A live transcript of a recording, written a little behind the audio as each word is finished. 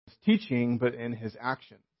teaching, but in his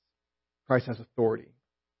actions. Christ has authority.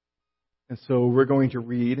 And so we're going to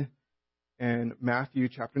read in Matthew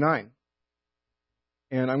chapter 9.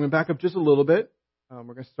 And I'm going to back up just a little bit. We're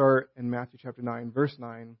going to start in Matthew chapter 9, verse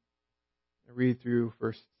 9, and read through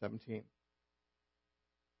verse 17.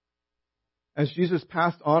 As Jesus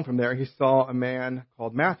passed on from there, he saw a man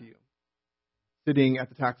called Matthew sitting at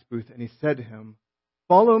the tax booth, and he said to him,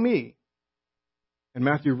 "Follow me." And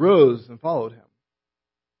Matthew rose and followed him.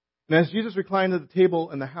 And as Jesus reclined at the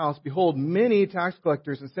table in the house, behold, many tax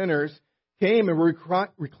collectors and sinners came and were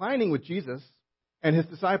reclining with Jesus and his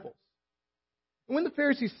disciples. And when the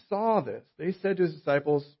Pharisees saw this, they said to his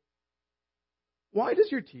disciples, "Why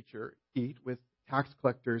does your teacher eat with tax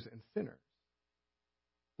collectors and sinners?"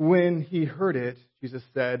 When he heard it, Jesus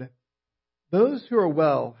said, "Those who are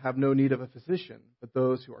well have no need of a physician, but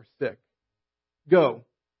those who are sick. Go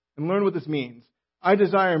and learn what this means. I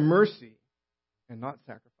desire mercy and not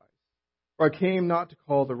sacrifice. For I came not to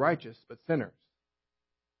call the righteous, but sinners."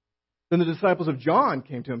 Then the disciples of John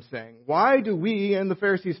came to him, saying, "Why do we and the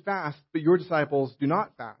Pharisees fast, but your disciples do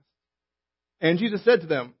not fast?" And Jesus said to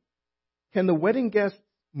them, "Can the wedding guests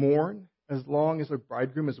mourn as long as the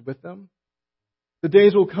bridegroom is with them? The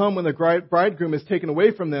days will come when the bridegroom is taken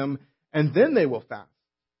away from them, and then they will fast.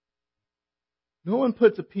 No one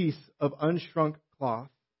puts a piece of unshrunk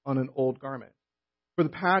cloth on an old garment, for the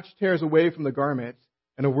patch tears away from the garment,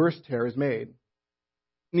 and a worse tear is made.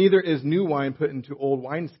 Neither is new wine put into old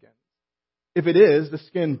wineskins. If it is, the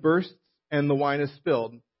skin bursts, and the wine is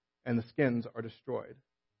spilled, and the skins are destroyed.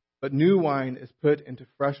 But new wine is put into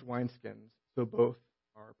fresh wineskins, so both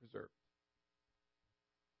are preserved."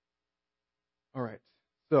 All right,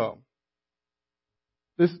 so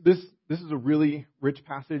this is a really rich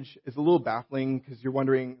passage. It's a little baffling because you're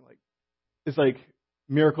wondering, like, it's like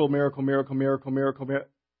miracle, miracle, miracle, miracle, miracle, miracle.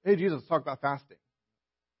 Hey, Jesus, let's talk about fasting.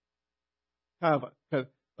 Kind of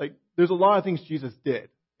like there's a lot of things Jesus did,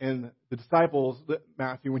 and the disciples,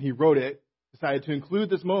 Matthew, when he wrote it, decided to include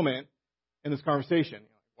this moment in this conversation.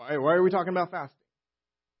 Why are we talking about fasting?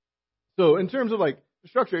 So in terms of like the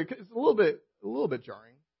structure, it's a little bit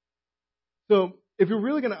jarring. So if you're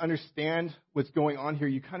really going to understand what's going on here,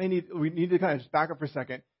 we need to kind of just back up for a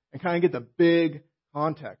second and kind of get the big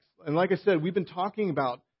context. And like I said, we've been talking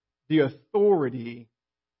about the authority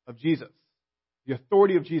of Jesus. The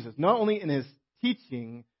authority of Jesus, not only in his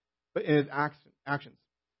teaching, but in his actions.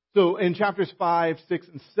 So in chapters 5, 6,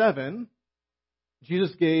 and 7,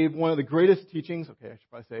 Jesus gave one of the greatest teachings, I should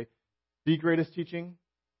probably say the greatest teaching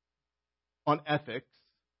on ethics,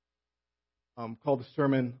 called the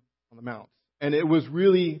Sermon on the Mount. And it was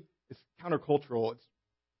really, it's countercultural.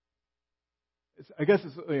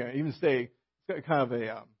 Even say, it's kind of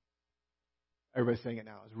a, everybody's saying it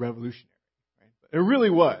now, it's revolutionary. Right? But it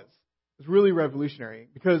really was. It's really revolutionary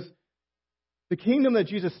because the kingdom that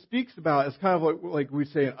Jesus speaks about is kind of like we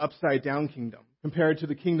say an upside down kingdom compared to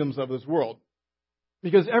the kingdoms of this world.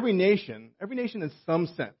 Because every nation in some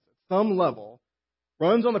sense, at some level,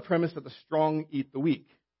 runs on the premise that the strong eat the weak.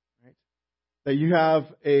 Right? That you have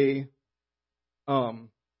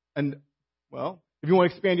if you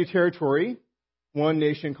want to expand your territory, one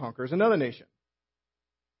nation conquers another nation.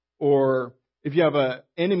 Or if you have an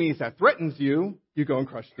enemy that threatens you, you go and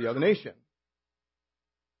crush the other nation.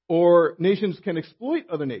 Or nations can exploit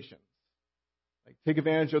other nations, like take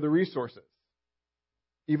advantage of the resources.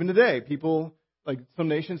 Even today, people, like some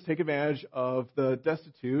nations, take advantage of the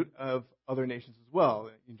destitute of other nations as well.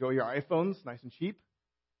 You enjoy your iPhones, nice and cheap.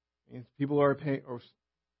 And people are paying, or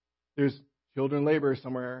there's children labor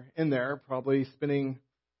somewhere in there, probably spending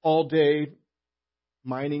all day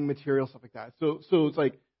mining material, stuff like that. So it's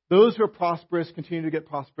like those who are prosperous continue to get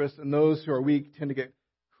prosperous, and those who are weak tend to get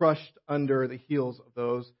crushed under the heels of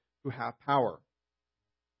those who have power.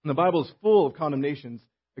 And the Bible is full of condemnations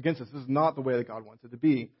against us. This is not the way that God wants it to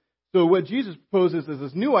be. So what Jesus proposes is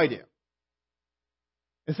this new idea.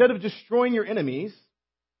 Instead of destroying your enemies,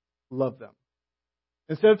 love them.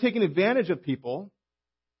 Instead of taking advantage of people,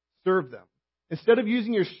 serve them. Instead of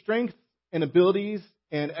using your strength and abilities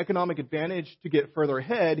and economic advantage to get further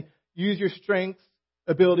ahead, use your strengths,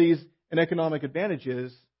 abilities, and economic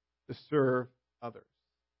advantages to serve others.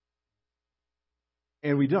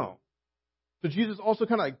 And we don't. So Jesus also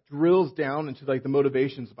kind of like drills down into like the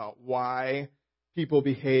motivations about why people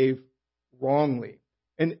behave wrongly.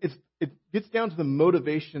 And it gets down to the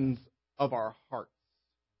motivations of our hearts.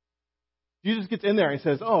 Jesus gets in there and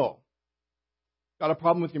says, "Oh, got a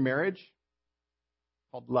problem with your marriage?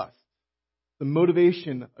 Called lust. The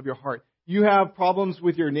motivation of your heart. You have problems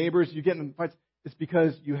with your neighbors, you get in fights, it's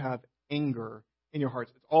because you have anger in your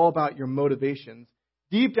hearts. It's all about your motivations.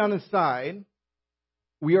 Deep down inside,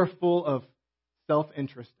 we are full of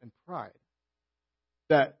self-interest and pride.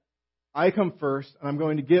 That I come first, and I'm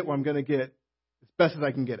going to get what I'm going to get as best as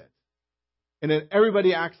I can get it. And then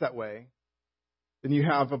everybody acts that way, then you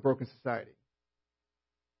have a broken society.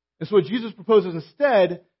 And so what Jesus proposes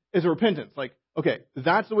instead is a repentance. Like, okay,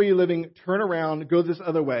 that's the way you're living. Turn around, go this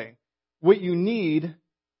other way. What you need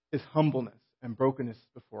is humbleness and brokenness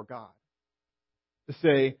before God. To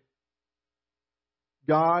say,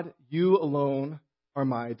 God, you alone are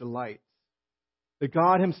my delight. That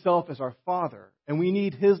God himself is our Father, and we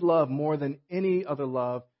need his love more than any other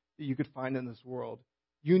love that you could find in this world.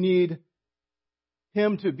 You need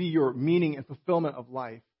him to be your meaning and fulfillment of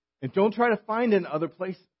life. And don't try to find it in other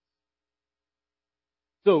places.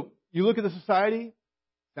 So, you look at the society,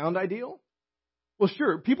 sound ideal? Well,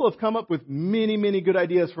 sure, people have come up with many, many good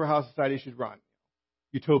ideas for how society should run.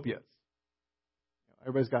 Utopias.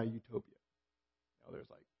 Everybody's got a utopia. There's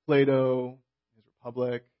like Plato, his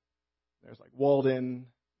Republic. There's like Walden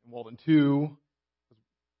and Walden 2.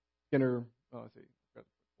 Skinner, Walden and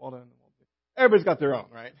Walden 2. Everybody's got their own,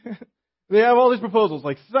 right? They have all these proposals,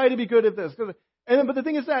 like society be good if this. And then, but the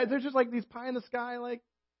thing is that they're just like these pie in the sky, like,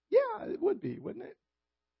 yeah, it would be, wouldn't it?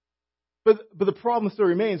 But the problem still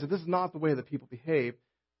remains that this is not the way that people behave.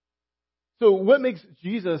 So what makes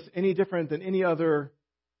Jesus any different than any other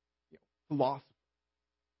philosopher?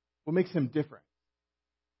 What makes him different?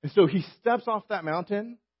 And so he steps off that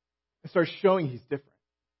mountain and starts showing he's different.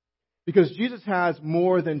 Because Jesus has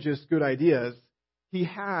more than just good ideas. He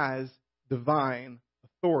has divine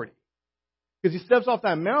authority. Because he steps off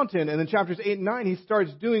that mountain, and in chapters 8 and 9, he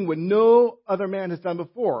starts doing what no other man has done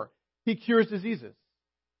before. He cures diseases.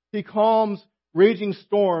 He calms raging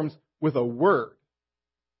storms with a word.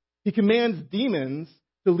 He commands demons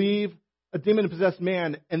to leave a demon-possessed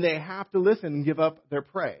man, and they have to listen and give up their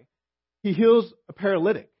prey. He heals a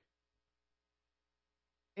paralytic.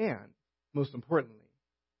 And, most importantly,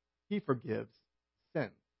 he forgives sin.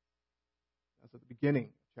 That's at the beginning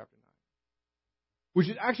of chapter 9. Which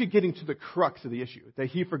is actually getting to the crux of the issue, that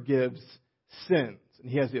he forgives sins,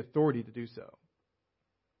 and he has the authority to do so.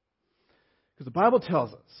 Because the Bible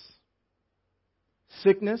tells us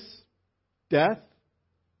sickness, death,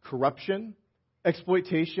 corruption,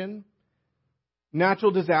 exploitation,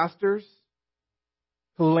 natural disasters,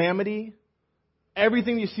 calamity,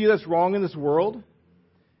 everything you see that's wrong in this world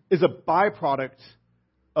is a byproduct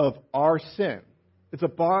of our sin. It's a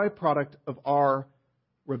byproduct of our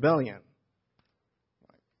rebellion.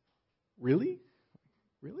 Really?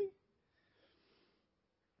 Really?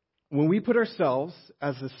 When we put ourselves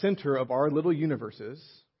as the center of our little universes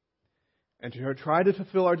and to try to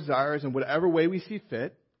fulfill our desires in whatever way we see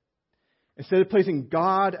fit, instead of placing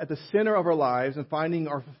God at the center of our lives and finding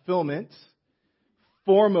our fulfillment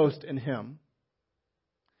foremost in him,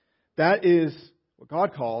 that is what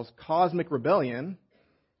God calls cosmic rebellion,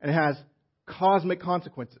 and it has cosmic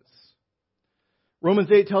consequences. Romans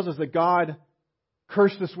 8 tells us that God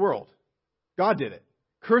cursed this world. God did it.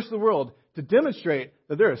 Cursed the world to demonstrate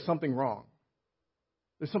that there is something wrong.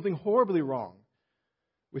 There's something horribly wrong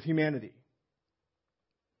with humanity.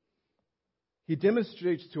 He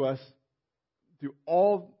demonstrates to us through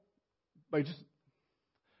all, by just,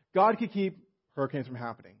 God could keep hurricanes from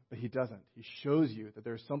happening, but he doesn't. He shows you that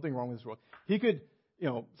there's something wrong with this world. He could,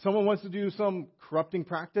 someone wants to do some corrupting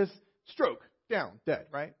practice, stroke, down, dead,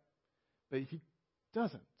 right? But he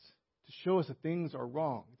doesn't. To show us that things are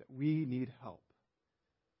wrong, that we need help.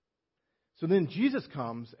 So then Jesus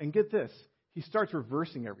comes, and get this, he starts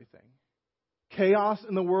reversing everything. Chaos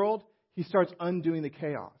in the world, he starts undoing the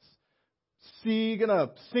chaos. Sea gonna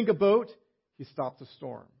sink a boat, he stops the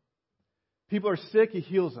storm. People are sick, he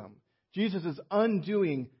heals them. Jesus is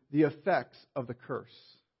undoing the effects of the curse.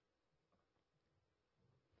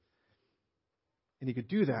 And he could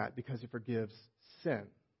do that because he forgives sin.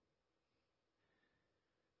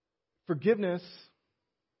 Forgiveness,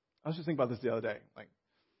 I was just thinking about this the other day.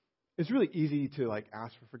 It's really easy to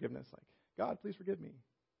ask for forgiveness. God, please forgive me.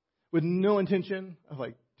 With no intention of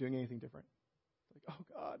doing anything different. Oh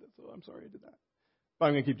God, I'm sorry I did that. But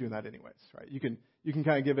I'm going to keep doing that anyways, right? You can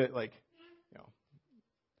kind of give it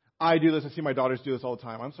I do this. I see my daughters do this all the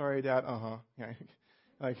time. I'm sorry, Dad.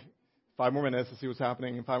 Yeah. 5 more minutes to see what's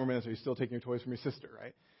happening. In 5 more minutes, are you still taking your toys from your sister,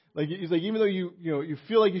 right? Even though you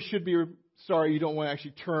feel like you should be sorry, you don't want to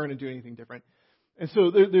actually turn and do anything different. And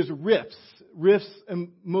so there's rifts,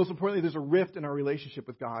 and most importantly, there's a rift in our relationship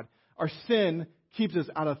with God. Our sin keeps us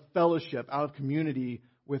out of fellowship, out of community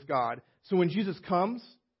with God. So when Jesus comes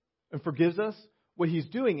and forgives us, what he's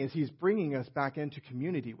doing is he's bringing us back into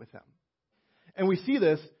community with him. And we see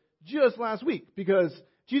this just last week because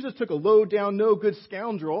Jesus took a low-down, no-good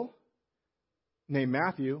scoundrel named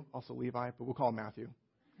Matthew, also Levi, but we'll call him Matthew,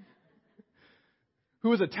 who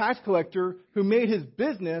was a tax collector who made his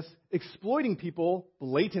business exploiting people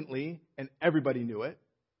blatantly, and everybody knew it,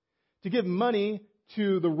 to give money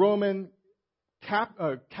to the Roman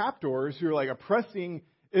captors who are like oppressing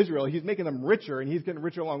Israel. He's making them richer, and he's getting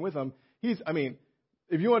richer along with them.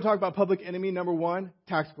 If you want to talk about public enemy number one,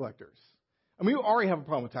 tax collectors. I mean, we already have a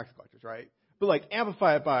problem with tax collectors, right? But like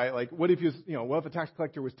amplify it by like, what if a tax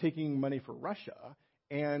collector was taking money for Russia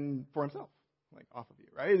and for himself, like off of you,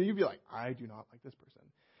 right? You'd be like, I do not like this person.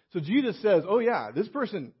 So Jesus says, oh yeah, this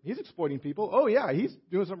person, he's exploiting people. Oh yeah, he's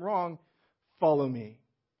doing something wrong. Follow me.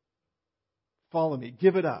 Follow me.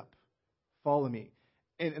 Give it up. Follow me.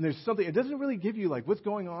 And there's something, it doesn't really give you like what's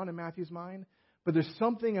going on in Matthew's mind, but there's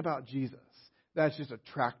something about Jesus that's just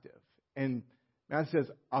attractive. And Matthew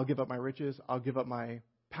says, I'll give up my riches. I'll give up my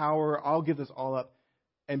power. I'll give this all up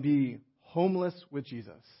and be homeless with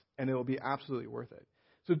Jesus. And it will be absolutely worth it.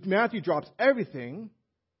 So Matthew drops everything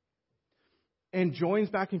and joins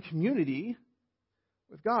back in community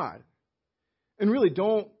with God. And really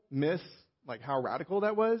don't miss like how radical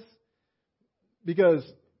that was. Because,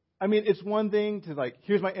 it's one thing to like,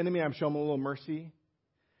 here's my enemy, I'm showing him a little mercy.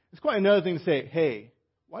 It's quite another thing to say, hey,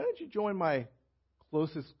 why don't you join my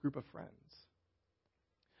closest group of friends?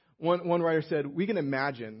 One writer said, we can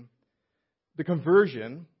imagine the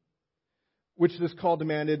conversion which this call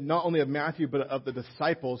demanded not only of Matthew, but of the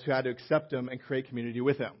disciples who had to accept him and create community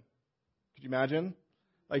with him. Could you imagine?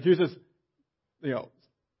 Like, here's this,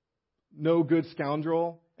 no good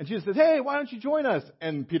scoundrel. And Jesus says, hey, why don't you join us?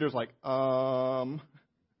 And Peter's like, what?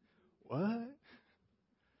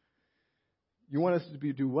 You want us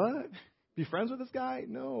to do what? Be friends with this guy?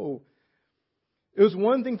 No. It was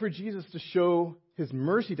one thing for Jesus to show his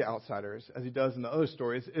mercy to outsiders, as he does in the other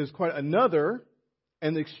stories. It was quite another,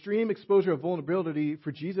 and the extreme exposure of vulnerability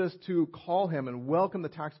for Jesus to call him and welcome the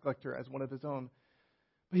tax collector as one of his own.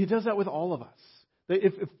 But he does that with all of us. That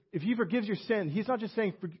if he forgives your sin, he's not just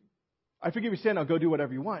saying, I forgive your sin, I'll go do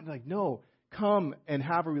whatever you want. Like, no, come and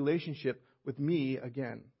have a relationship with me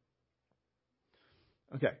again.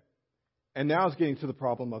 Okay. And now it's getting to the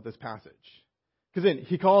problem of this passage. Because then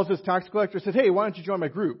he calls this tax collector and says, hey, why don't you join my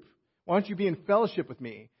group? Why don't you be in fellowship with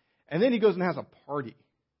me? And then he goes and has a party.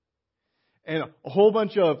 And a whole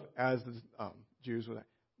bunch of, as the Jews would say,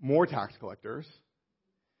 more tax collectors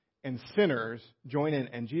and sinners join in,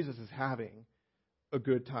 and Jesus is having a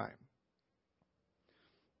good time.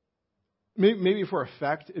 Maybe for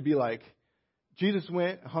effect, it'd be like Jesus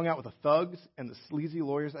went and hung out with the thugs and the sleazy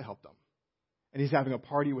lawyers that helped him. And he's having a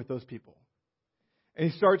party with those people. And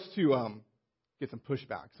he starts to get some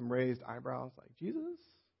pushback, some raised eyebrows, like, Jesus,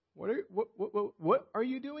 what are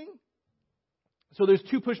you doing? So there's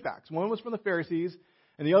two pushbacks. One was from the Pharisees,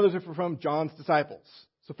 and the others are from John's disciples.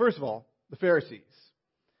 So first of all, the Pharisees.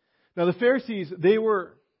 Now the Pharisees, these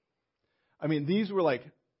were like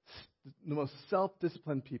the most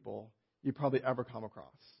self-disciplined people you probably ever come across.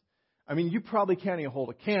 You probably can't even hold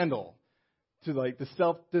a candle to like the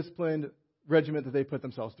self-disciplined regiment that they put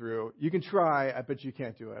themselves through. You can try, I bet you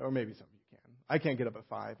can't do it, or maybe some of you can. I can't get up at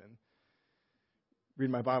 5 and read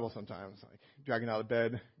my Bible sometimes, like dragging out of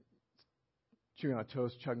bed, chewing on a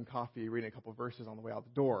toast, chugging coffee, reading a couple verses on the way out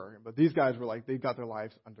the door. But these guys were like, they got their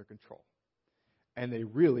lives under control. And they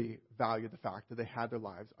really valued the fact that they had their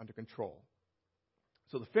lives under control.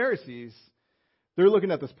 So the Pharisees, they're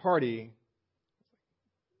looking at this party.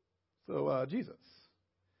 So, Jesus,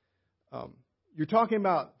 you're talking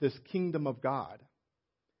about this kingdom of God,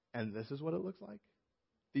 and this is what it looks like?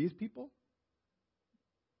 These people?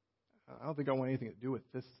 I don't think I want anything to do with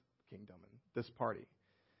this kingdom and this party.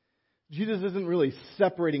 Jesus isn't really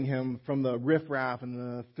separating him from the riffraff and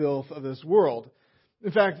the filth of this world.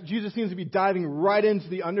 In fact, Jesus seems to be diving right into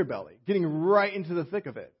the underbelly, getting right into the thick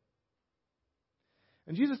of it.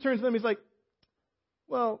 And Jesus turns to them, he's like,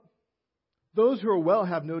 well, those who are well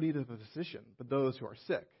have no need of a physician, but those who are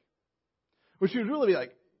sick. Which would really be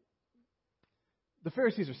like, the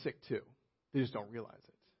Pharisees are sick too. They just don't realize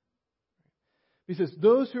it. He says,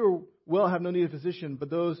 those who are well have no need of a physician, but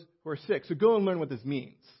those who are sick. So go and learn what this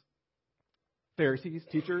means. Pharisees,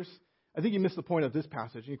 teachers, I think you missed the point of this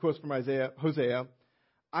passage. And he quotes from Hosea,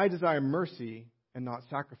 I desire mercy and not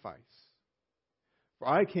sacrifice. For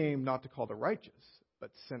I came not to call the righteous, but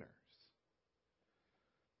sinners.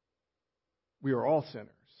 We are all sinners.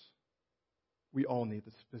 We all need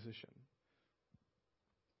this physician.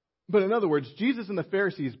 But in other words, Jesus and the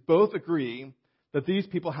Pharisees both agree that these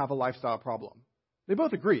people have a lifestyle problem. They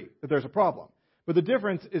both agree that there's a problem. But the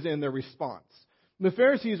difference is in their response. The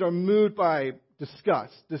Pharisees are moved by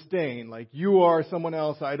disgust, disdain, like you are someone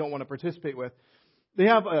else I don't want to participate with. They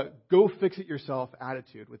have a go-fix-it-yourself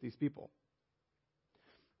attitude with these people.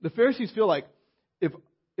 The Pharisees feel like, if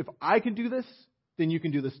I can do this, then you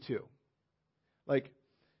can do this too. Like,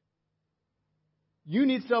 you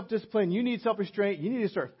need self-discipline, you need self-restraint, you need to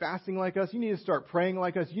start fasting like us, you need to start praying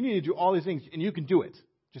like us, you need to do all these things, and you can do it.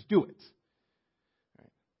 Just do it. Right.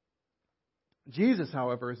 Jesus,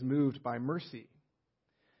 however, is moved by mercy.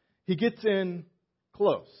 He gets in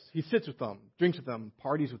close. He sits with them, drinks with them,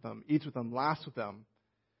 parties with them, eats with them, laughs with them.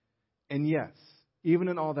 And yes, even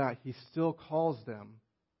in all that, he still calls them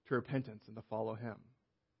to repentance and to follow him.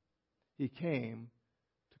 He came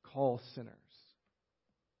to call sinners.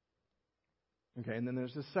 Okay, and then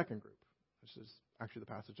there's this second group, which is actually the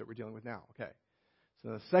passage that we're dealing with now. Okay,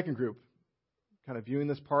 so the second group, kind of viewing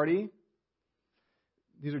this party,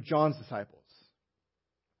 these are John's disciples.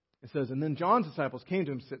 It says, and then John's disciples came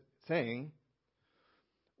to him saying,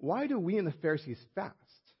 why do we and the Pharisees fast,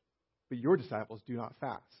 but your disciples do not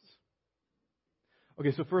fast?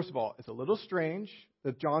 Okay, so first of all, it's a little strange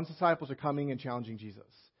that John's disciples are coming and challenging Jesus.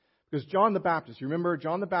 Because John the Baptist, you remember,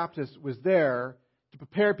 John the Baptist was there to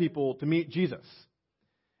prepare people to meet Jesus.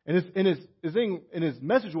 And his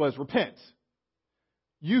message was, repent.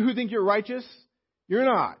 You who think you're righteous, you're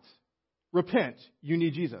not. Repent. You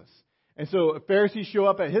need Jesus. And so Pharisees show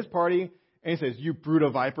up at his party, and he says, you brood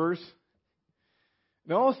of vipers.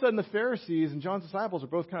 And all of a sudden, the Pharisees and John's disciples are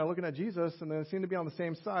both kind of looking at Jesus, and they seem to be on the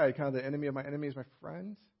same side, kind of the enemy of my enemy is my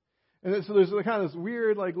friend. And so there's kind of this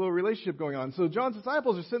weird, like, little relationship going on. So John's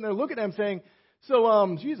disciples are sitting there looking at him saying,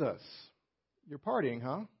 so, Jesus, you're partying,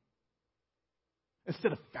 huh?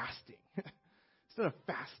 Instead of fasting. Instead of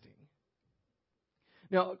fasting.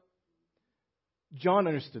 Now, John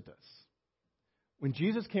understood this. When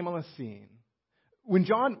Jesus came on the scene, when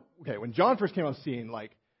John first came on the scene,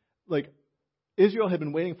 like Israel had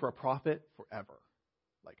been waiting for a prophet forever.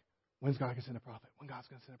 Like, when's God going to send a prophet? When God's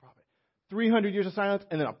going to send a prophet? 300 years of silence,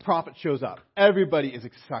 and then a prophet shows up. Everybody is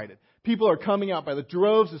excited. People are coming out by the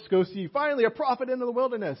droves to go see, finally, a prophet into the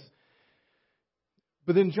wilderness.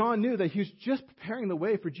 But then John knew that he was just preparing the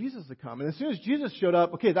way for Jesus to come. And as soon as Jesus showed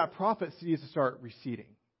up, okay, that prophet needs to start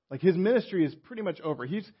receding. Like, his ministry is pretty much over.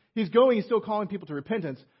 He's still calling people to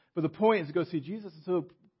repentance, but the point is to go see Jesus. And so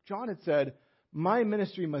John had said, my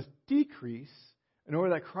ministry must decrease in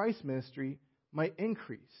order that Christ's ministry might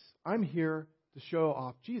increase. I'm here to show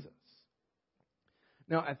off Jesus.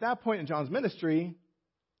 Now, at that point in John's ministry,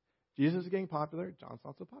 Jesus is getting popular. John's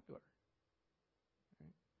not so popular.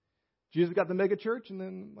 Jesus got the mega church, and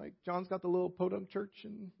then John's got the little podunk church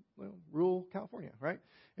in rural California, right?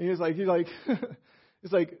 And he's like,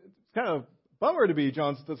 it's kind of a bummer to be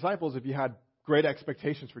John's disciples if you had great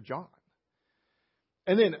expectations for John.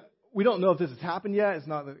 And then we don't know if this has happened yet. It's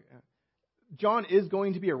not that John is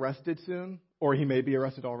going to be arrested soon, or he may be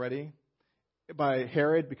arrested already by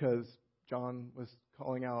Herod because John was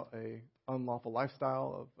calling out a unlawful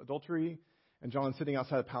lifestyle of adultery. And John's sitting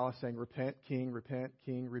outside the palace saying, repent, king, repent,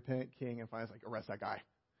 king, repent, king. And finally, it's arrest that guy.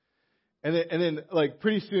 And then,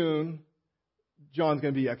 pretty soon, John's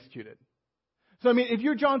going to be executed. So, if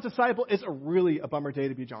you're John's disciple, it's really a bummer day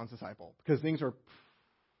to be John's disciple because things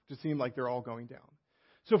just seem like they're all going down.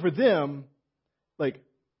 So for them,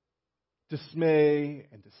 dismay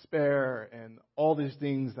and despair and all these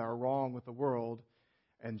things that are wrong with the world,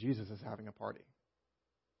 and Jesus is having a party.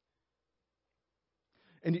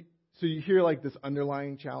 And so you hear this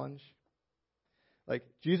underlying challenge.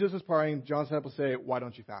 Jesus is partying, John's disciples say, why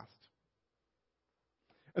don't you fast?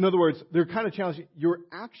 In other words, they're kind of challenging. Your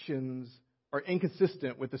actions are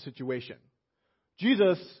inconsistent with the situation.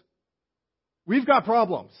 Jesus, we've got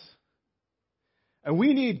problems. And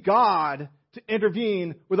we need God to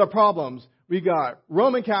intervene with our problems. We got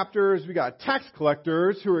Roman captors, we got tax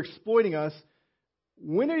collectors who are exploiting us.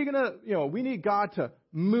 When are you going to, we need God to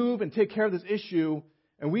move and take care of this issue,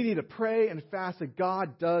 and we need to pray and fast that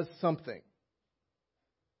God does something.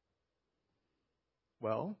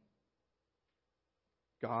 Well,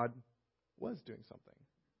 God was doing something,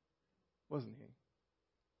 wasn't he?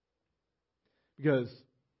 Because,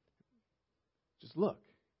 just look,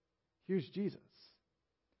 here's Jesus.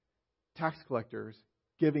 Tax collectors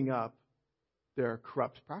giving up their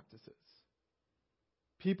corrupt practices.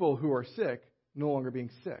 People who are sick no longer being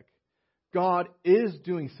sick. God is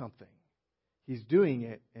doing something. He's doing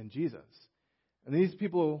it in Jesus. And these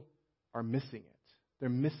people are missing it. They're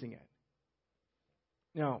missing it.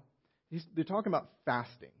 Now, they're talking about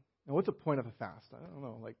fasting. Now, what's the point of a fast? I don't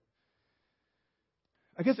know.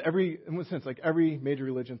 I guess in one sense, every major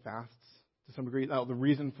religion fasts to some degree. Now, the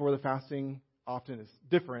reason for the fasting often is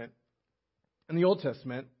different. In the Old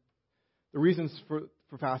Testament, the reasons for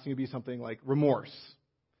fasting would be something like remorse.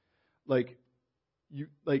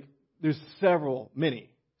 there's many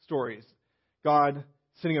stories. God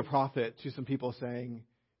sending a prophet to some people saying,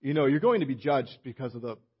 you're going to be judged because of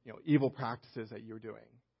the evil practices that you're doing.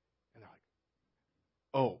 And they're like,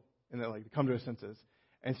 oh. And they come to their senses.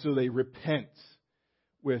 And so they repent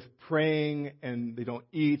with praying, and they don't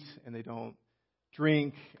eat, and they don't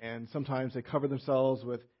drink, and sometimes they cover themselves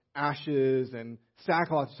with ashes and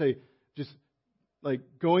sackcloth to say, just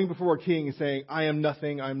going before a king and saying, I'm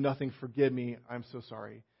nothing, forgive me, I'm so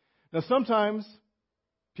sorry. Now sometimes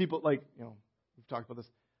people, we've talked about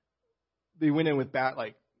this, they went in with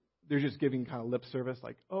they're just giving kind of lip service,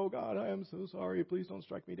 oh God, I am so sorry, please don't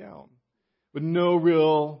strike me down, with no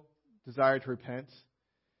real desire to repent.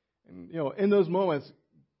 And in those moments,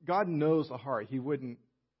 God knows the heart. He wouldn't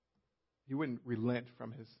relent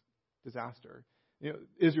from his disaster.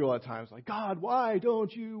 Israel at times God, why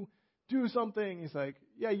don't you do something? He's like,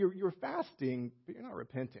 yeah, you're fasting, but you're not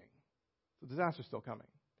repenting. The disaster's still coming.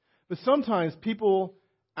 But sometimes people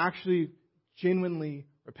actually genuinely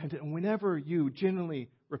repent. And whenever you genuinely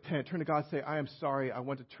repent, turn to God and say, I am sorry, I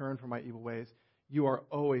want to turn from my evil ways, you are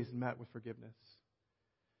always met with forgiveness.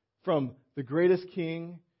 From the greatest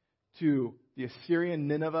king to the Assyrian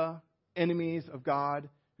Nineveh, enemies of God,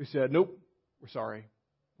 who said, nope, we're sorry,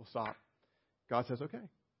 we'll stop. God says, okay,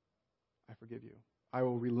 I forgive you. I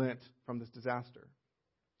will relent from this disaster.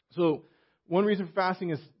 So one reason for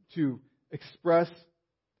fasting is to express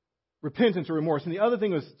repentance or remorse. And the other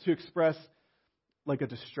thing was to express a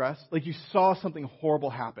distress. You saw something horrible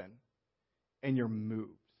happen and you're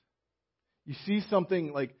moved. You see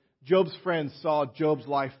something Job's friends saw Job's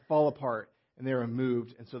life fall apart and they were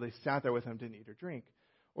moved, and so they sat there with him, didn't eat or drink.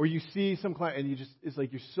 Or you see some client and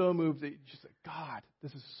you're so moved that you're just God,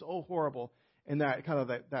 this is so horrible. And that kind of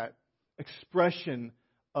that expression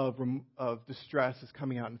of distress is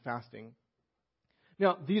coming out in fasting.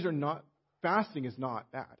 Now, fasting is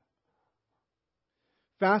not bad.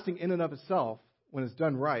 Fasting in and of itself, when it's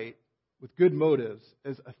done right, with good motives,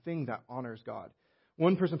 is a thing that honors God.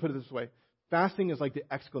 One person put it this way: fasting is like the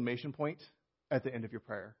exclamation point at the end of your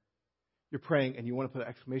prayer. You're praying and you want to put an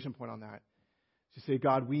exclamation point on that. To say,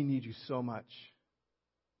 God, we need you so much.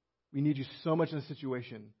 We need you so much in this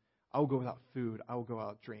situation. I will go without food. I will go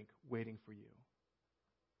without drink, waiting for you.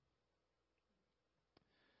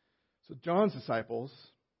 So John's disciples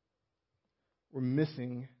were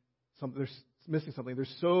missing something. They're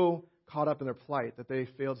so caught up in their plight that they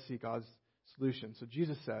fail to see God's solution. So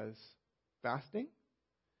Jesus says, fasting?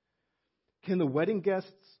 Can the wedding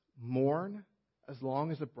guests mourn as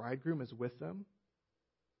long as the bridegroom is with them?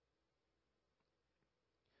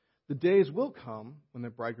 The days will come when the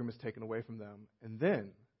bridegroom is taken away from them, and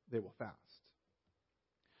then they will fast.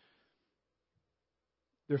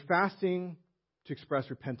 They're fasting to express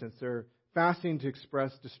repentance. They're fasting to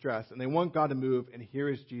express distress, and they want God to move, and here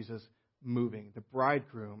is Jesus moving. The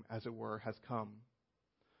bridegroom, as it were, has come.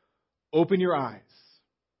 Open your eyes.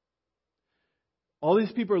 All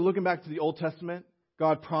these people are looking back to the Old Testament,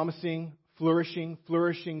 God promising, flourishing,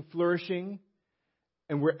 flourishing, flourishing,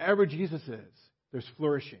 and wherever Jesus is, there's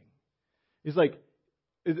flourishing. It's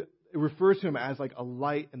it refers to him as a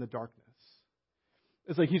light in the darkness.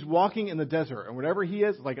 It's he's walking in the desert, and wherever he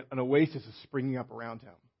is, an oasis is springing up around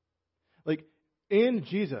him. In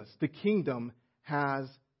Jesus, the kingdom has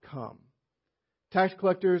come. Tax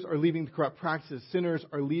collectors are leaving the corrupt practices. Sinners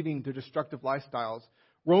are leaving their destructive lifestyles.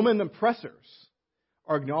 Roman oppressors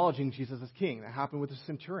are acknowledging Jesus as king. That happened with the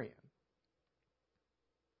centurion.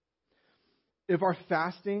 If our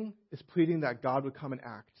fasting is pleading that God would come and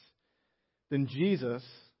act, then Jesus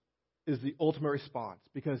is the ultimate response,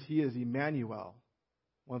 because he is Emmanuel.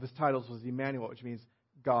 One of his titles was Emmanuel, which means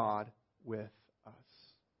God with us.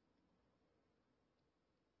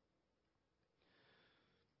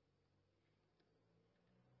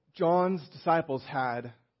 John's disciples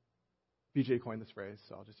had, BJ coined this phrase,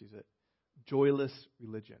 so I'll just use it, joyless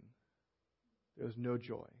religion. There's no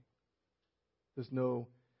joy. There's no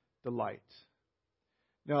delight.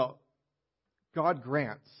 Now, God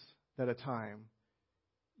grants that at a time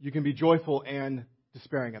you can be joyful and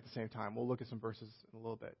despairing at the same time. We'll look at some verses in a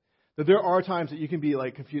little bit. That there are times that you can be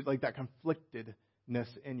confused, that conflictedness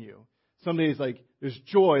in you. Some days there's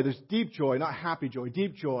joy, there's deep joy, not happy joy,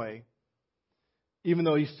 deep joy. Even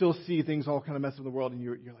though you still see things all kind of mess up in the world, and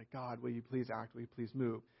you're like, God, will you please act? Will you please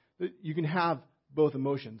move? You can have both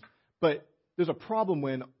emotions. But there's a problem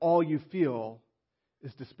when all you feel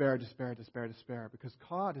is despair, despair, despair, despair. Because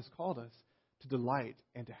God has called us to delight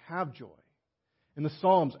and to have joy. In the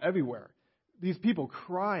Psalms everywhere, these people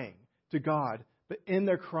crying to God, but in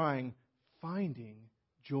their crying, finding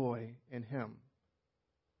joy in him.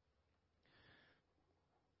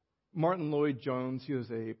 Martin Lloyd-Jones, he was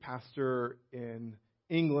a pastor in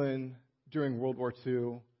England during World War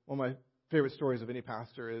II. One of my favorite stories of any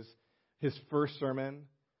pastor is his first sermon.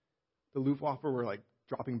 The Luftwaffe were like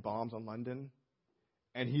dropping bombs on London,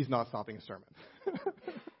 and he's not stopping a sermon.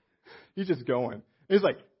 He's just going. He's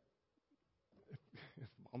like, if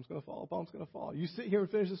bomb's going to fall, bomb's going to fall. You sit here and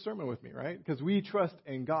finish the sermon with me, right? Because we trust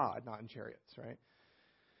in God, not in chariots, right?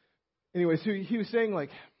 Anyway, so he was saying, like,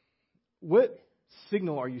 what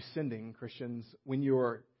signal are you sending, Christians, when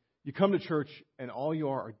you come to church and all you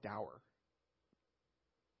are dour?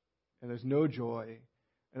 And there's no joy.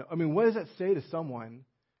 And I mean, what does that say to someone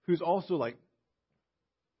who's also like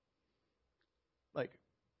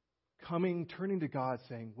turning to God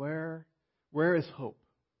saying, where is hope?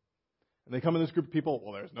 And they come in this group of people,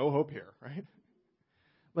 well, there's no hope here, right?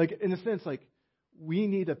 Like, in a sense, like, we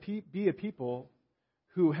need to be a people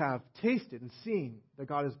who have tasted and seen that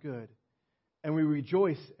God is good. And we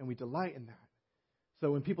rejoice and we delight in that.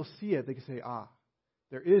 So when people see it, they can say,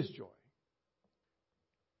 there is joy.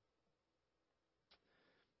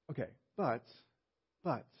 Okay, but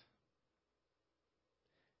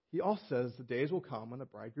he also says the days will come when the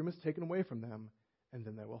bridegroom is taken away from them, and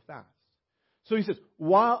then they will fast. So he says,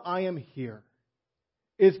 while I am here,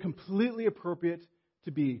 it is completely appropriate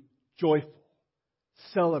to be joyful,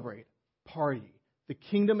 celebrate, party. The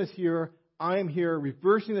kingdom is here. I am here,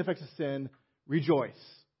 reversing the effects of sin. Rejoice.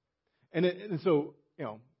 And so,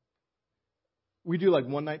 we do like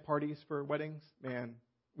one-night parties for weddings. Man,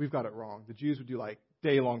 we've got it wrong. The Jews would do like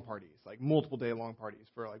day-long parties, like multiple day-long parties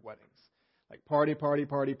for like weddings. Like party, party,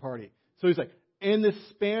 party, party. So he's like, in this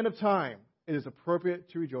span of time, it is appropriate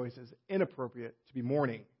to rejoice. It is inappropriate to be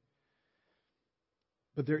mourning.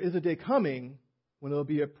 But there is a day coming when it will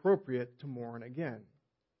be appropriate to mourn again.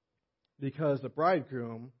 Because the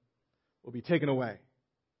bridegroom will be taken away.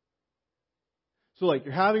 So like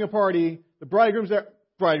you're having a party, the bridegroom's there,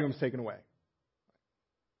 bridegroom's taken away.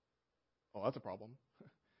 Oh, that's a problem.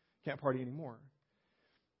 Can't party anymore.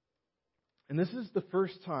 And this is the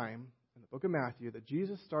first time in the book of Matthew that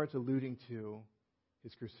Jesus starts alluding to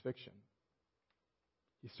his crucifixion.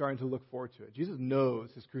 He's starting to look forward to it. Jesus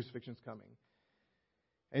knows his crucifixion is coming.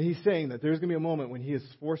 And he's saying that there's going to be a moment when he is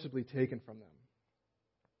forcibly taken from them.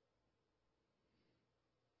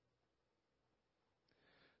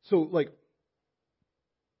 So,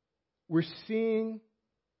 we're seeing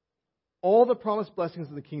all the promised blessings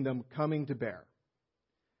of the kingdom coming to bear.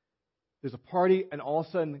 There's a party, and all of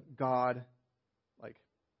a sudden, God,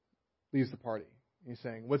 leaves the party. And he's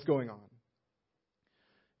saying, what's going on?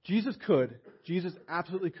 Jesus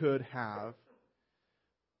absolutely could have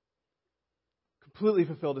completely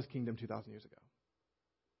fulfilled his kingdom 2,000 years ago.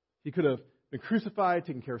 He could have been crucified,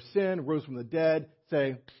 taken care of sin, rose from the dead,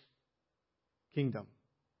 say, kingdom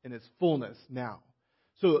in its fullness now.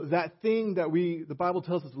 So that thing that the Bible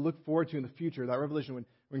tells us to look forward to in the future, that revelation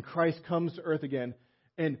when Christ comes to earth again,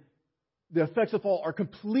 and the effects of fall are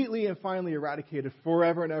completely and finally eradicated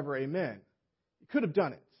forever and ever, amen. He could have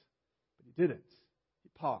done it, but he didn't. He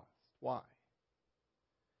paused. Why?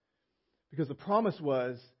 Because the promise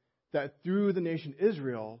was that through the nation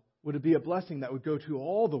Israel would it be a blessing that would go to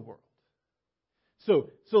all the world. So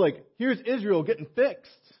here's Israel getting fixed.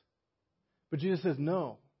 But Jesus says,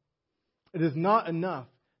 no. It is not enough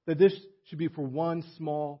that this should be for one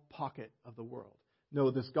small pocket of the world. No,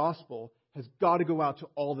 this gospel has got to go out to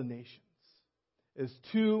all the nations. It is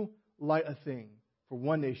too light a thing for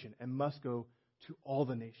one nation and must go to all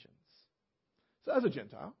the nations. So as a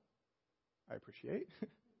Gentile, I appreciate.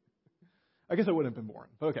 I guess I wouldn't have been born,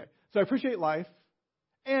 but okay. So I appreciate life,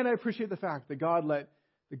 and I appreciate the fact that God let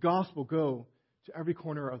the gospel go to every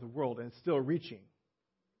corner of the world, and it's still reaching.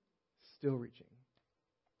 Still reaching.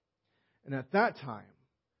 And at that time,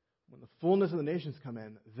 when the fullness of the nations come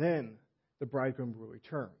in, then the bridegroom will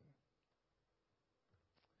return.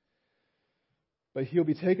 But he'll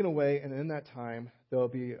be taken away, and in that time, there will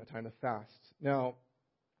be a time to fast. Now,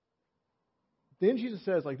 then Jesus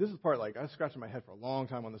says, this is the part, I was scratching my head for a long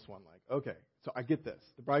time on this one. Okay, so I get this.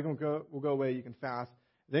 The bridegroom will go away, you can fast.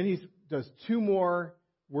 Then he does two more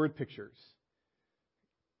word pictures.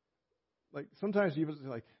 Sometimes Jesus is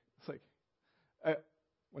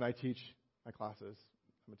when I teach my classes,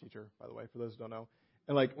 I'm a teacher, by the way, for those who don't know,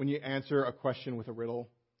 and when you answer a question with a riddle,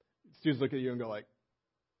 students look at you and go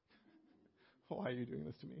why are you doing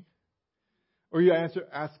this to me? Or you ask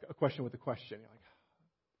a question with a question. You're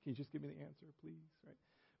can you just give me the answer, please? Right?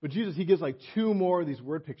 But Jesus, he gives two more of these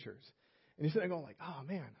word pictures. And he's sitting there going oh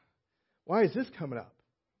man, why is this coming up?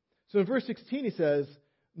 So in verse 16 he says,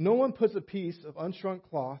 no one puts a piece of unshrunk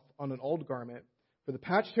cloth on an old garment, for the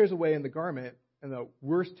patch tears away in the garment, and the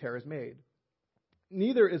worst tear is made.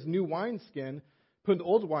 Neither is new wine put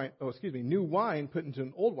into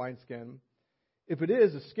an old wineskin. If it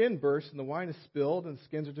is, the skin bursts and the wine is spilled and the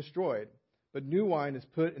skins are destroyed. But new wine is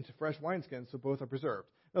put into fresh wineskins, so both are preserved.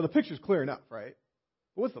 Now the picture's clear enough, right?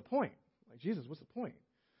 But what's the point? Like, Jesus, what's the point?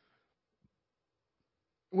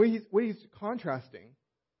 What he's contrasting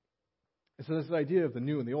is this idea of the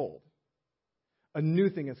new and the old. A new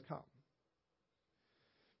thing has come.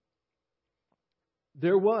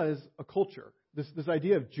 There was a culture, this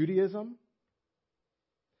idea of Judaism,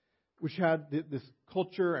 which had this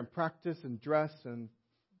culture and practice and dress and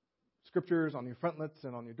scriptures on your frontlets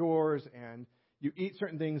and on your doors, and you eat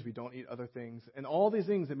certain things, we don't eat other things, and all these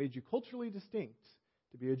things that made you culturally distinct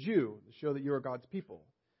to be a Jew, to show that you are God's people.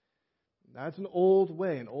 That's an old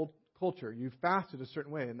way, an old culture. You fasted a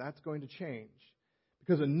certain way, and that's going to change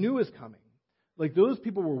because a new is coming. Like those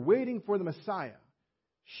people were waiting for the Messiah,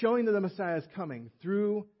 showing that the Messiah is coming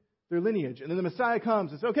through their lineage. And then the Messiah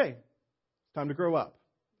comes and says, okay, it's time to grow up.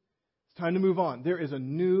 It's time to move on. There is a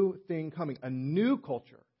new thing coming, a new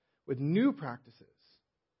culture with new practices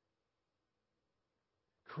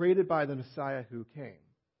created by the Messiah who came.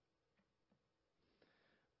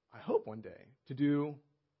 I hope one day to do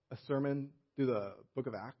a sermon through the book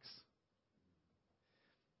of Acts.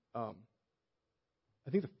 I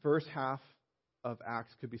think the first half of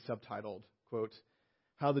Acts could be subtitled, quote,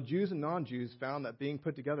 how the Jews and non-Jews found that being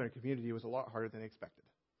put together in a community was a lot harder than they expected.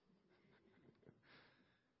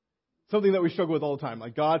 Something that we struggle with all the time.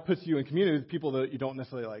 Like God puts you in community with people that you don't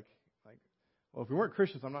necessarily like, well, if we weren't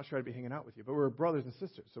Christians, I'm not sure I'd be hanging out with you. But we're brothers and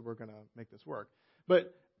sisters, so we're going to make this work.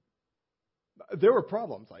 But there were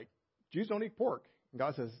problems. Like, Jews don't eat pork. And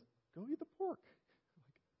God says, go eat the pork.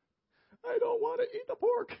 I don't want to eat the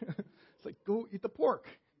pork. It's like, go eat the pork.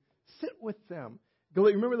 Sit with them.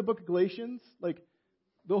 Remember the book of Galatians? Like,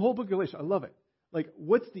 the whole book of Galatians, I love it. Like,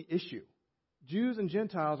 what's the issue? Jews and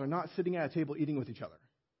Gentiles are not sitting at a table eating with each other.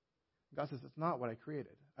 God says, that's not what I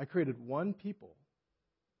created. I created one people.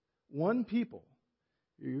 One people.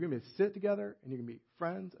 You're going to sit together, and you're going to be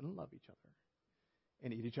friends and love each other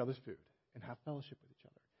and eat each other's food and have fellowship with each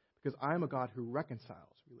other because I'm a God who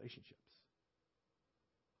reconciles relationships.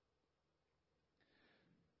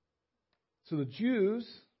 So the Jews,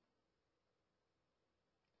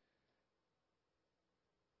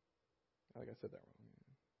 I think I said that wrong.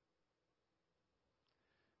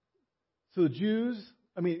 So the Jews,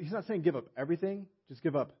 he's not saying give up everything, just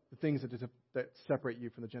give up the things that separate you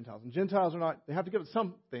from the Gentiles. And Gentiles they have to give up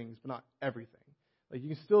some things, but not everything. Like you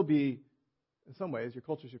can still be, in some ways, your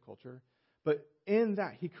culture is your culture. But in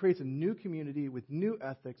that, he creates a new community with new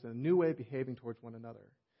ethics and a new way of behaving towards one another.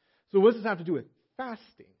 So what does this have to do with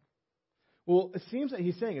fasting? Well, it seems that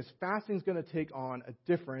he's saying is fasting is going to take on a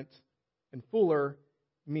different and fuller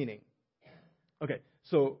meaning. Okay,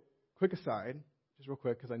 so quick aside, just real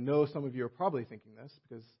quick, because I know some of you are probably thinking this,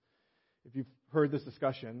 because if you've heard this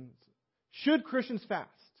discussion, should Christians fast?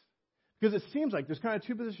 Because it seems like there's kind of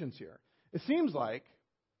two positions here. It seems like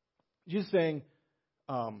Jesus is saying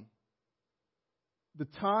the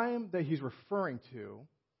time that he's referring to,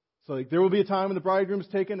 so like there will be a time when the bridegroom is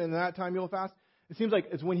taken, and in that time you'll fast. It seems like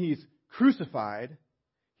it's when he's crucified,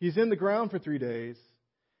 he's in the ground for 3 days,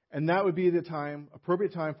 and that would be the time,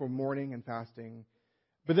 appropriate time for mourning and fasting.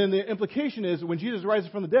 But then the implication is when Jesus rises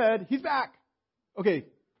from the dead, he's back. Okay,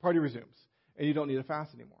 party resumes, and you don't need to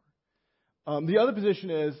fast anymore. The other position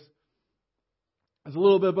is a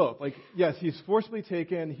little bit of both. Like, yes, he's forcibly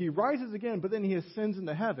taken, he rises again, but then he ascends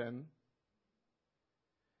into heaven.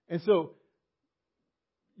 And so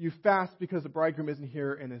you fast because the bridegroom isn't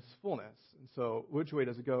here in his fullness. And so which way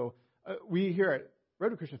does it go? We here at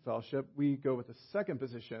Redwood Christian Fellowship, we go with the second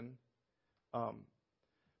position.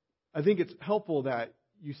 I think it's helpful that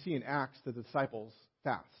you see in Acts that the disciples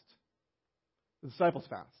fast. The disciples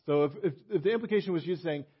fast. So if the implication was you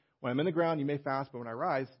saying, when I'm in the ground, you may fast, but when I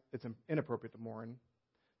rise, it's inappropriate to mourn,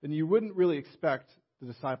 then you wouldn't really expect the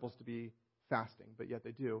disciples to be fasting, but yet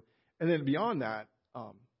they do. And then beyond that,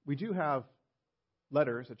 we do have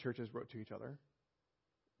letters that churches wrote to each other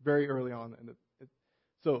very early on.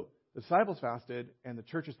 So the disciples fasted, and the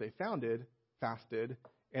churches they founded fasted,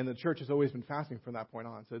 and the church has always been fasting from that point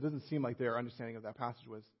on. So it doesn't seem like their understanding of that passage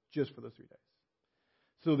was just for those 3 days.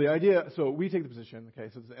 So we take the position, okay,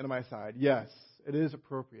 so this is the end of my side. Yes, it is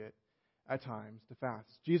appropriate at times to fast.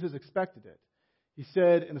 Jesus expected it. He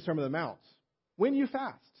said in the Sermon on the Mount, when you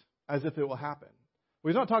fast, as if it will happen.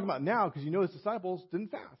 Well, he's not talking about now because you know his disciples didn't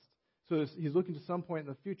fast. So he's looking to some point in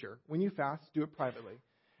the future. When you fast, do it privately.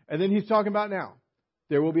 And then he's talking about now.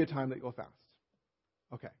 There will be a time that you'll fast.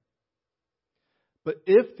 Okay. But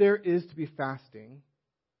if there is to be fasting,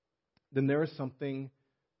 then there is something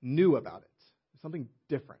new about it. something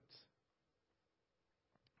different.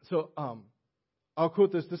 So I'll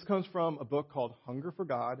quote this. This comes from a book called Hunger for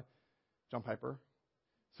God, John Piper.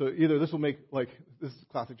 So either this will make, this is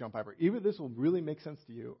classic John Piper. Either this will really make sense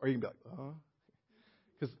to you, or you can be like,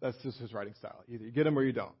 because that's just his writing style. Either you get him or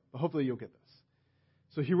you don't. But hopefully you'll get this.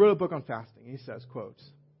 So he wrote a book on fasting. He says, quote,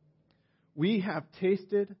 "We have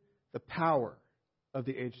tasted the power of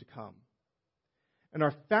the age to come. And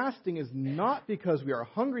our fasting is not because we are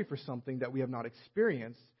hungry for something that we have not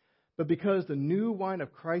experienced, but because the new wine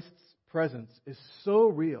of Christ's presence is so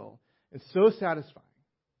real and so satisfying.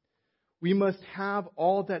 We must have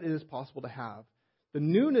all that it is possible to have. The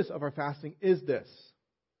newness of our fasting is this.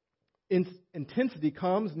 Intensity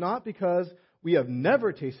comes not because we have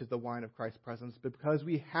never tasted the wine of Christ's presence, but because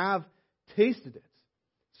we have tasted it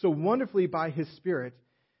so wonderfully by His Spirit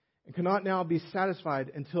and cannot now be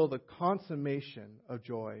satisfied until the consummation of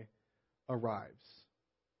joy arrives."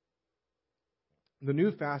 The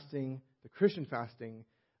new fasting, the Christian fasting,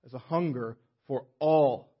 is a hunger for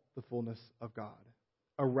all the fullness of God,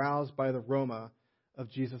 aroused by the aroma of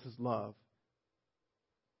Jesus' love.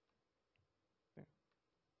 That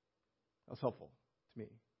was helpful to me.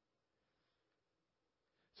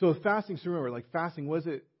 So fasting, so remember, fasting, what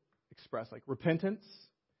does it express? Repentance?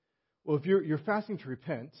 Well, if you're fasting to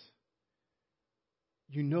repent,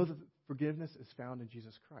 you know that forgiveness is found in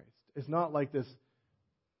Jesus Christ. It's not like this,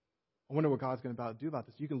 I wonder what God's going to do about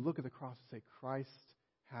this. You can look at the cross and say, Christ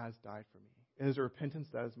has died for me. It is a repentance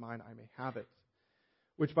that is mine, I may have it.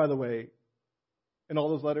 Which, by the way, in all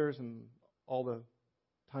those letters and all the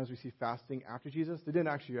times we see fasting after Jesus, they didn't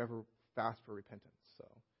actually ever fast for repentance. So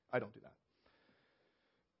I don't do that.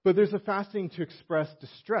 But there's a fasting to express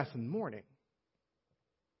distress and mourning.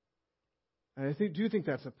 And I do think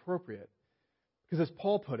that's appropriate. Because as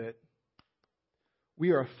Paul put it,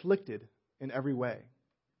 we are afflicted in every way,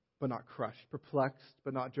 but not crushed, perplexed,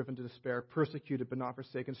 but not driven to despair, persecuted, but not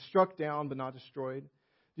forsaken, struck down, but not destroyed. Do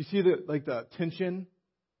you see the tension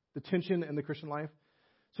in the Christian life?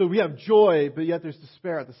 So we have joy, but yet there's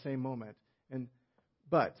despair at the same moment.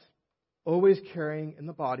 But always carrying in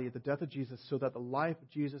the body the death of Jesus, so that the life of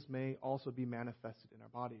Jesus may also be manifested in our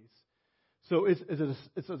bodies. So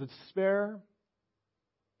it's a despair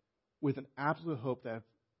with an absolute hope that if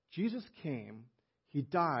Jesus came, He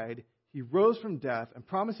died, He rose from death, and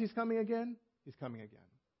promised He's coming again, He's coming again.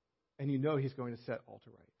 And you know He's going to set all to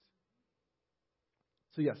right.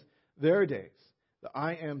 So yes, there are days that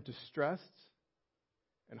I am distressed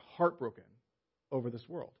and heartbroken over this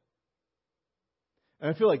world. And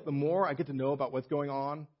I feel like the more I get to know about what's going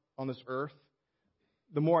on this earth,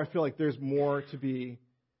 the more I feel like there's more to be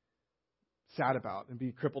sad about and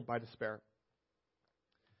be crippled by despair.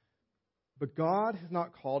 But God has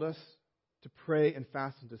not called us to pray and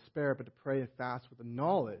fast in despair, but to pray and fast with the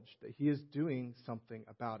knowledge that He is doing something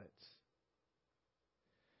about it.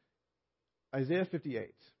 Isaiah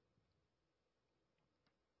 58.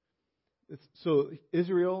 So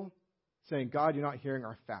Israel saying, God, you're not hearing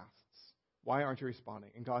our fasts. Why aren't you responding?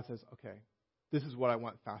 And God says, okay, this is what I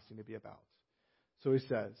want fasting to be about. So He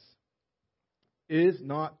says, is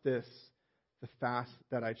not this the fast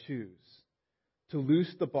that I choose? To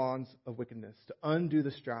loose the bonds of wickedness, to undo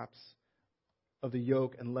the straps of the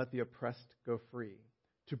yoke and let the oppressed go free,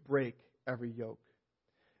 to break every yoke.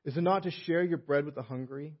 Is it not to share your bread with the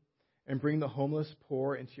hungry and bring the homeless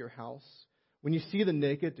poor into your house? When you see the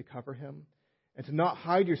naked, to cover him, and to not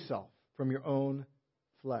hide yourself from your own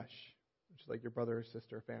flesh, which is like your brother or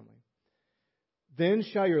sister or family. Then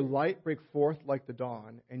shall your light break forth like the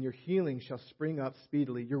dawn, and your healing shall spring up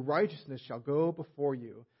speedily. Your righteousness shall go before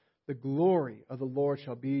you. The glory of the Lord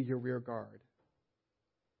shall be your rear guard.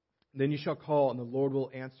 Then you shall call, and the Lord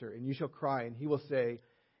will answer, and you shall cry, and He will say,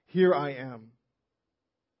 here I am.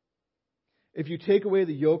 If you take away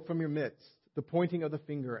the yoke from your midst, the pointing of the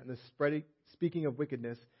finger and the speaking of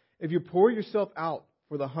wickedness, if you pour yourself out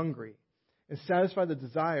for the hungry and satisfy the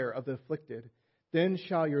desire of the afflicted, then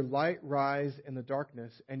shall your light rise in the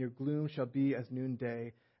darkness, and your gloom shall be as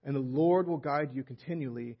noonday, and the Lord will guide you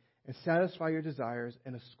continually and satisfy your desires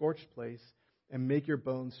in a scorched place and make your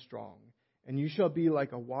bones strong. And you shall be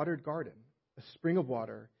like a watered garden, a spring of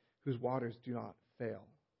water whose waters do not fail.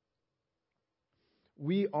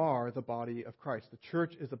 We are the body of Christ. The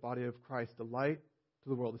church is the body of Christ, the light to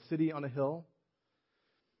the world, the city on a hill.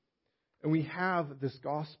 And we have this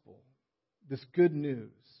gospel, this good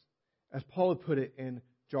news, as Paul would put it, in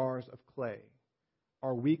jars of clay,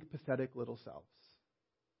 our weak, pathetic little selves,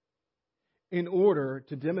 in order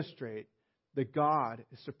to demonstrate that God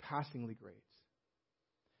is surpassingly great.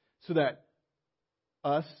 So that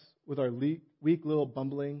us, with our weak little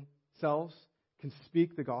bumbling selves, can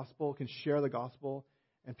speak the gospel, can share the gospel,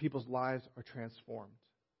 and people's lives are transformed.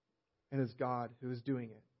 And it's God who is doing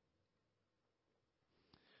it.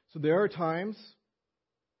 So there are times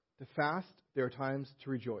to fast, there are times to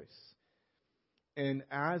rejoice. And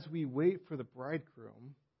as we wait for the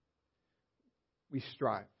bridegroom, we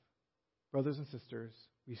strive. Brothers and sisters,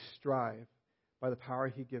 we strive by the power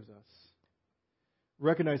he gives us,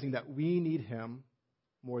 recognizing that we need him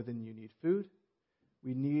more than you need food.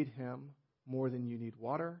 We need him more than you need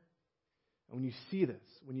water. And when you see this,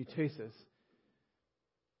 when you taste this,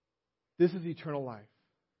 this is eternal life,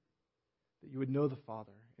 that you would know the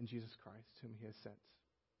Father in Jesus Christ, whom he has sent.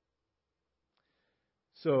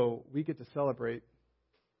 So we get to celebrate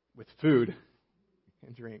with food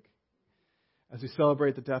and drink. As we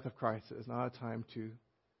celebrate the death of Christ, it is not a time to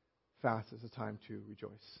fast, it's a time to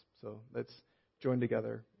rejoice. So let's join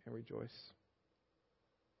together and rejoice.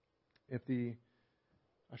 If the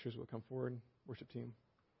ushers will come forward, worship team.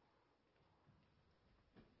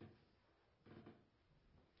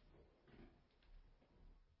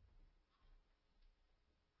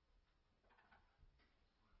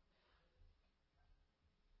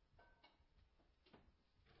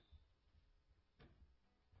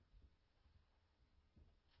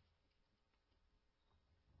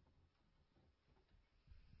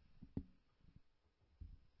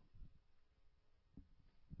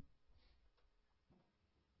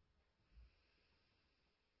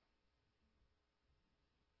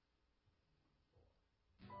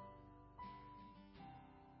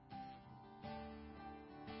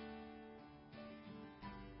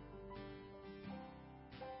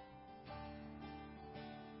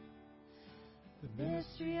 The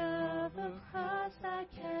mystery of the cross I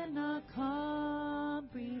cannot comprehend.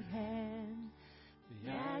 The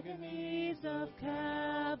agonies of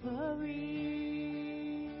Calvary.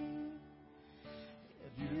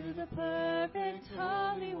 You, the perfect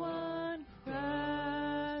Holy One,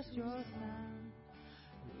 crushed your Son,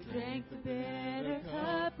 who drank the bitter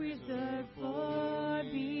cup reserved for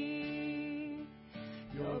me.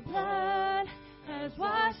 Your blood has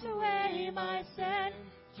washed away my sin.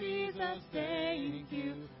 Jesus, thank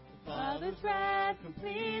you. The Father's wrath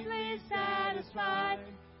completely satisfied.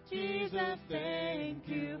 Jesus, thank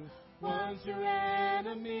you. Once your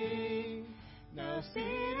enemy, now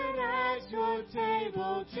seated at your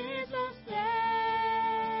table. Jesus, thank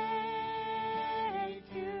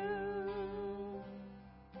you.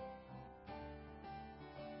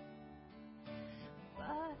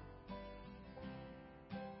 But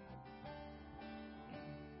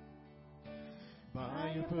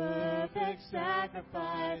by your perfect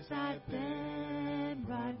sacrifice, I've been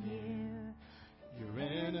brought near. Your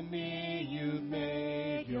enemy, you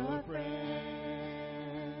made your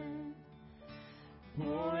friend.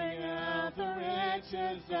 Pouring out the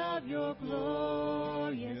riches of your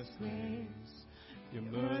glorious grace. Your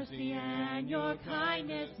mercy and your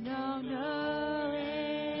kindness know no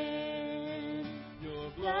end.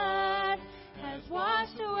 Your blood has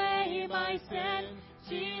washed away my sin.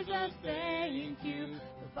 Jesus, thank you.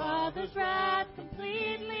 The Father's wrath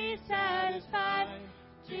completely satisfied.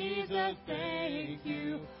 Jesus, thank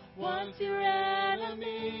you. Once your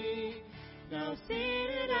enemy, now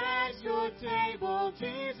seated at your table.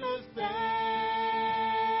 Jesus, thank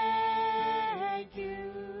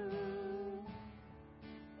you.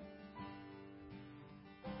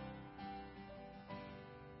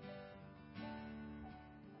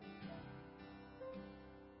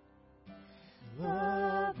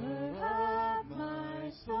 Lover of my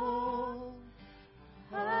soul,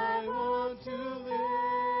 I want to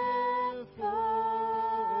live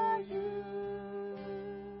for you.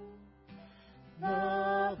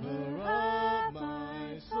 Lover of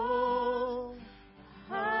my soul,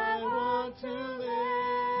 I want to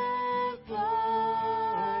live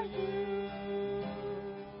for you.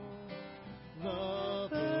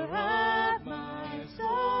 Lover of my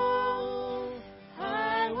soul,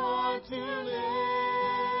 I want to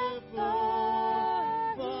live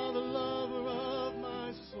for the lover of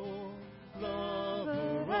my soul.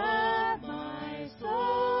 Lover of my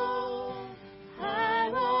soul, I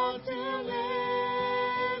want to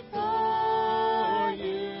live for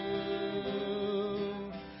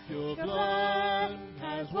you. Your blood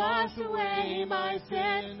has washed away my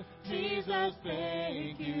sin. Jesus,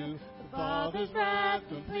 thank you. The Father's wrath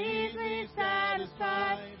completely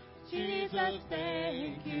satisfied. Jesus,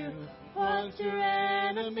 thank you. Once your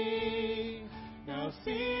enemy, now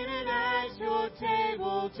seated at your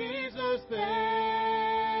table. Jesus, thank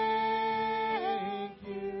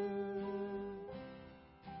you.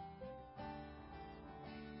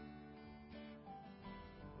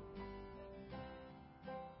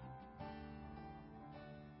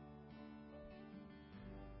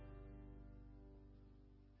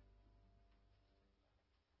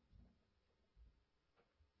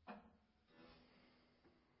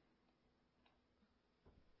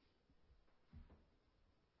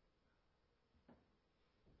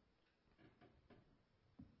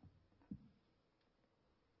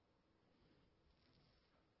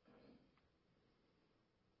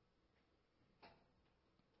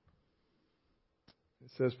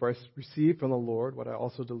 It says, "For I received from the Lord what I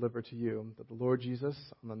also delivered to you, that the Lord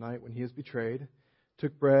Jesus, on the night when he was betrayed,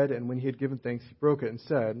 took bread, and when he had given thanks, he broke it and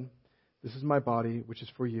said, 'This is my body, which is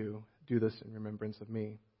for you. Do this in remembrance of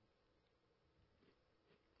me.'"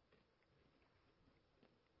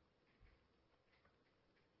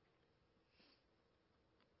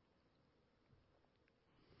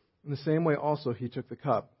 In the same way also he took the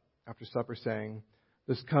cup after supper, saying,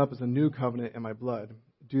 "This cup is a new covenant in my blood.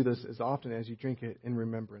 Do this as often as you drink it in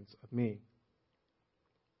remembrance of me."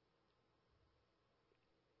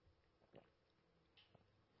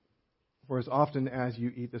 For as often as you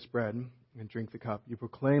eat this bread and drink the cup, you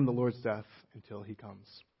proclaim the Lord's death until he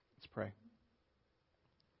comes. Let's pray.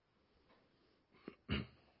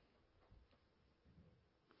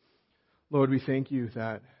 Lord, we thank you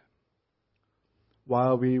that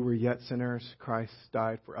while we were yet sinners, Christ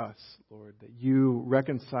died for us, Lord, that you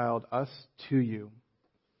reconciled us to you.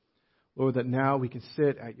 Lord, that now we can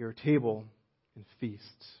sit at your table and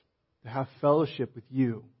feast, to have fellowship with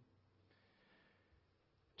you,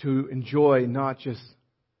 to enjoy not just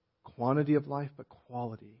quantity of life, but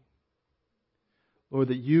quality. Lord,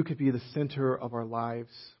 that you could be the center of our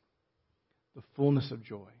lives, the fullness of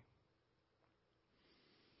joy.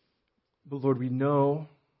 But Lord, we know,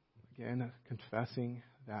 again, confessing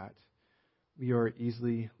that we are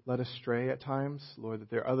easily led astray at times, Lord, that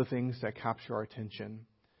there are other things that capture our attention,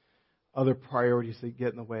 other priorities that get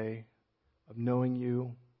in the way of knowing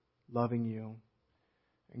you, loving you.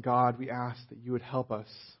 And God, we ask that you would help us,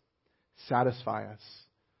 satisfy us.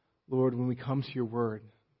 Lord, when we come to your word,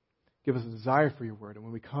 give us a desire for your word. And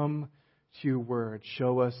when we come to your word,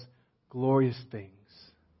 show us glorious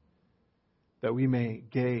things that we may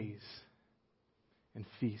gaze and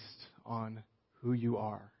feast on who you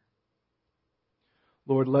are.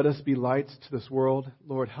 Lord, let us be lights to this world.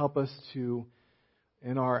 Lord, help us to,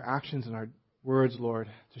 in our actions and our words, Lord,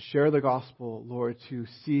 to share the gospel, Lord, to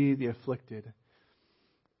see the afflicted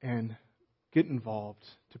and get involved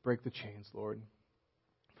to break the chains, Lord.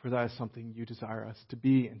 For that is something you desire us to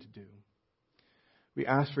be and to do. We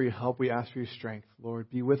ask for your help. We ask for your strength. Lord,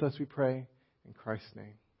 be with us, we pray. In Christ's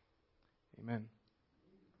name, amen.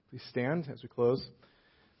 Please stand as we close.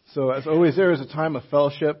 So as always, there is a time of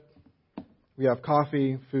fellowship. We have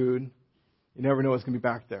coffee, food. You never know what's going to be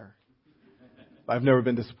back there. I've never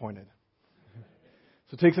been disappointed.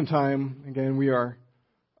 So take some time. Again, we are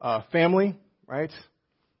family, right?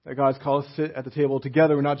 That God's called us to sit at the table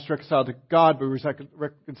together. We're not just reconciled to God, but we're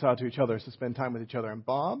reconciled to each other, so spend time with each other. And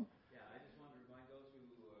Bob? Yeah, I just want to remind those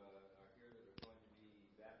who are here that are going to be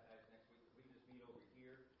baptized next week, we just meet over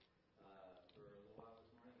here for a little while this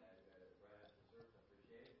morning, right after service. I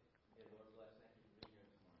appreciate it. May the Lord bless. Thank you for being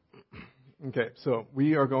here this morning. Okay, so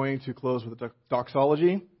we are going to close with a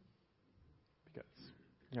doxology.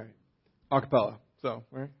 All right, a cappella. So,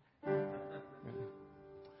 right?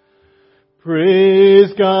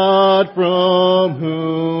 Praise God from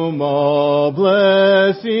whom all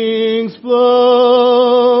blessings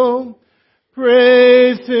flow.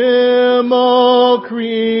 Praise Him, all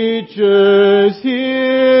creatures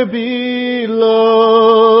here below.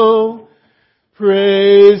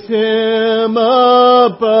 Praise Him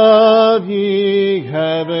above, ye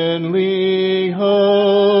heavenly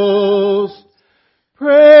hosts.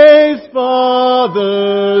 Praise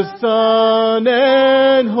Father, Son,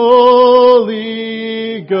 and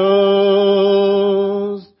Holy Ghost.